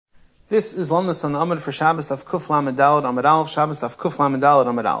This is Lamdas on the Amud for Shabbos Daf Kuf Lamed Daled Amud Aleph, Shabbos Daf Kuf Lamed Daled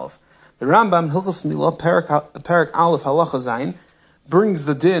Amud Aleph. The Rambam Hilchos Milah Perak Aleph Halacha Zayin brings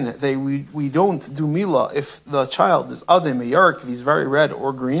the din that we don't do Milah if the child is Adem Yarek, if he's very red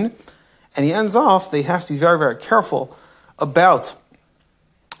or green, and he ends off. They have to be very, very careful about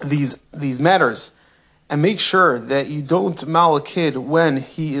these matters and make sure that you don't mal a kid when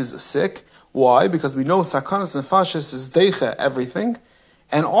he is sick. Why? Because we know Sakanas and Fashis is Deicha everything.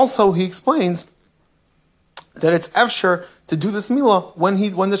 And also he explains that it's efshar to do this milah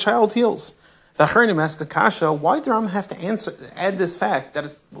when the child heals. The Achronim ask Akasha, why did Rambam have to add this fact that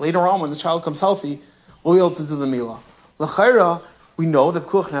it's later on when the child comes healthy, we'll be able to do the milah? L'chayra, we know that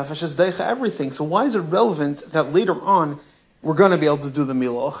Pekuach Nefesh is deicha everything. So why is it relevant that later on we're going to be able to do the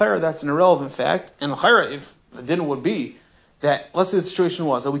milah? L'chayra, that's an irrelevant fact. And l'chayra, if the din would be that, let's say the situation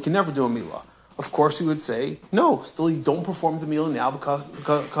was that we can never do a milah. Of course, he would say, no, still you don't perform the milah now because of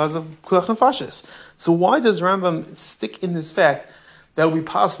Pekuach Nefashis. So why does Rambam stick in this fact that it would be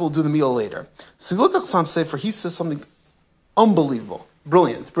possible to do the milah later? So if you look at Chassam Sefer, he says something unbelievable,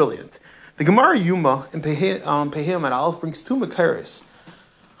 brilliant. The Gemara Yuma in Pehei Amud Aleph brings two makaris.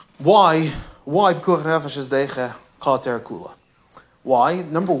 Why Pekuach Nefesh is deicha kol terakula? Why?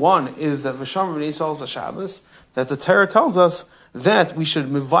 Number one is that V'sham B'nei Yisrael Shabbos, that the Torah tells us that we should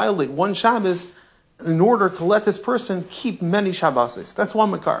violate one Shabbos in order to let this person keep many Shabbosis. That's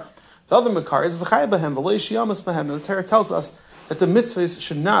one makar. The other makar is v'chai b'hem v'lo yishiyamas b'hem. The Torah tells us that the mitzvahs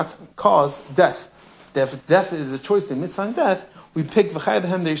should not cause death. That if death is the choice to mitzvah and death, we pick v'chai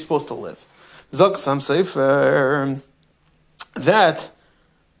b'hem that you're supposed to live. Zok Sam Sefer that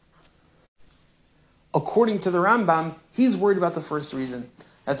according to the Rambam, he's worried about the first reason.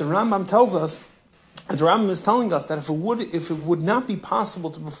 That the Rambam tells us, and the Rambam is telling us that if it would not be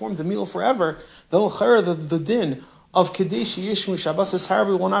possible to perform the meal forever, the din of Kadeshi Yishmu Shabbos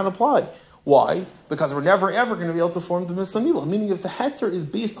Harbi will not apply. Why? Because we're never ever going to be able to perform the milah. Meaning, if the heter is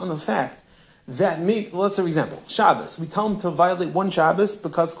based on the fact that let's say, for example, Shabbos, we tell him to violate one Shabbos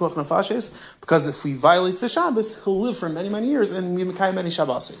because Pekuach Nefashis, because if he violates the Shabbos, he'll live for many, many years and we make many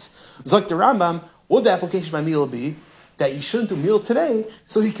Shabboses. Zok the Rambam, would the application by meal be that you shouldn't do meal today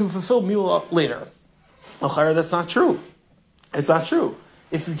so he can fulfill meal later? That's not true. It's not true.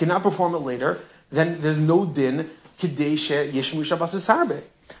 If we cannot perform it later, then there's no din Kadesh Yishmu Shabbos Harbe.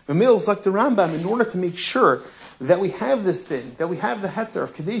 Mamil like the Rambam, in order to make sure that we have this din, that we have the heter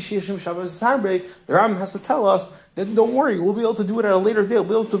of Kadesh Yishmu Shabbos Harbe, the Rambam has to tell us that don't worry, we'll be able to do it at a later day. We'll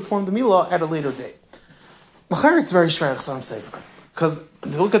be able to perform the milah at a later date. It's very shreich Chassam Sefer, because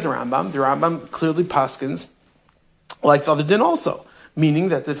if you look at the Rambam clearly paskins like the other din also. Meaning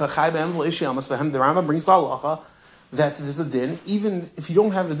that the Rambam brings the halacha that there's a din, even if you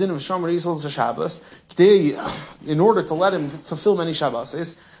don't have the din of Shom Yisrael Shabbos, in order to let him fulfill many Shabbos,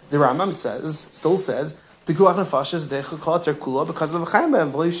 the Rambam still says, Pekuach Nefashis deicha kol terakula because of Chayim behem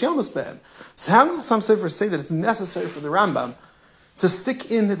v'lo yishiyamas behem. So how can some Sefers say that it's necessary for the Rambam to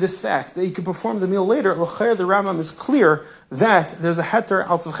stick in this fact that you can perform the meal later? L'chayr, the Rambam is clear that there's a heter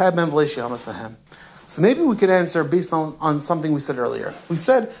out of Chayim behem v'lo yishiyamas behem. So maybe we could answer based on something we said earlier. We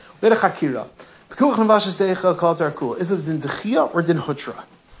said, we had a chakira. Is it din dechia or din hutra?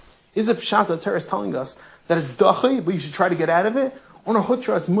 Is it pshat that Torah is telling us that it's dachi, but you should try to get out of it? Or no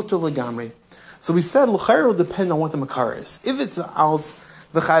hutra, it's mutter legamri. So we said, l'chayr will depend on what the makar is. If it's out,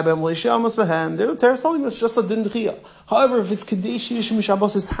 v'chai b'hem l'yishiyamas b'hem, the Torah is telling us just a din dechia. However, if it's kadesh yishim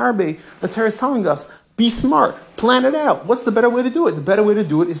shabbos is harbe, the Torah is telling us, be smart. Plan it out. What's the better way to do it? The better way to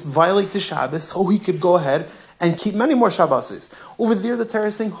do it is violate the Shabbos so he could go ahead and keep many more Shabboses. Over there, the Torah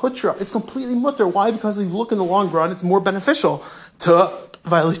is saying hutra. It's completely mutter. Why? Because if you look in the long run, it's more beneficial to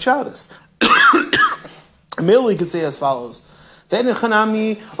violate Shabbos. Merely could say as follows. Then in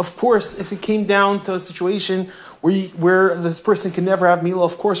Chanami, of course, if it came down to a situation where this person can never have milah,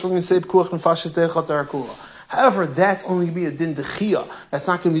 of course, we're going to say Pekuach Nefashis deicha terakula. However, that's only going to be a din dechia. That's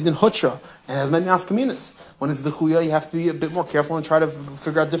not going to be din hutra. It has many nafkaminas. When it's dechuya, you have to be a bit more careful and try to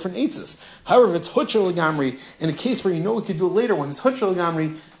figure out different eitzes. However, if it's hutra legamri, in a case where you know we could do it later, when it's hutra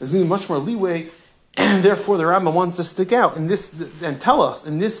legamri, there's going to be much more leeway, and therefore the Rambam wants to stick out in this and tell us,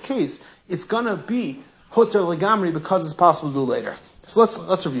 in this case, it's going to be hutra legamri because it's possible to do later. So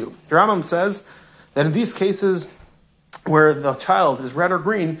let's review. The Rambam says that in these cases where the child is red or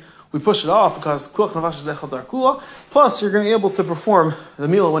green, we push it off because Pekuach Nefashis deicha terakula. Plus, you're going to be able to perform the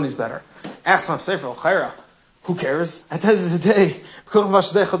milah when he's better. Ask Chassam Sefer l'chayra. Who cares? At the end of the day, Pekuach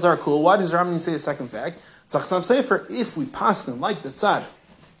Nefashis deicha terakula. Why does Rambam say a second fact? So Chassam Sefer, if we paskin like the tzad,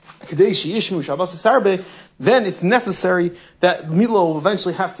 Kadesh Yishmu Shabbos Sarbe, then it's necessary that milah will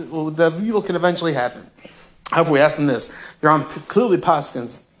eventually the milah can eventually happen. However, we ask him this: the Rambam clearly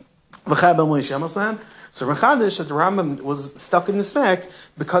paskins So Rechadish that the Rambam was stuck in this fact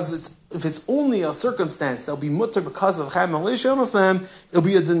because if it's only a circumstance that'll be mutter because of Chayim Malay, it'll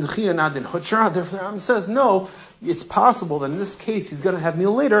be a din d'chiyah, not din hutra. Therefore, the Rambam says no. It's possible that in this case he's going to have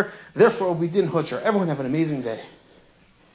meal later. Therefore, we din hutra. Everyone have an amazing day.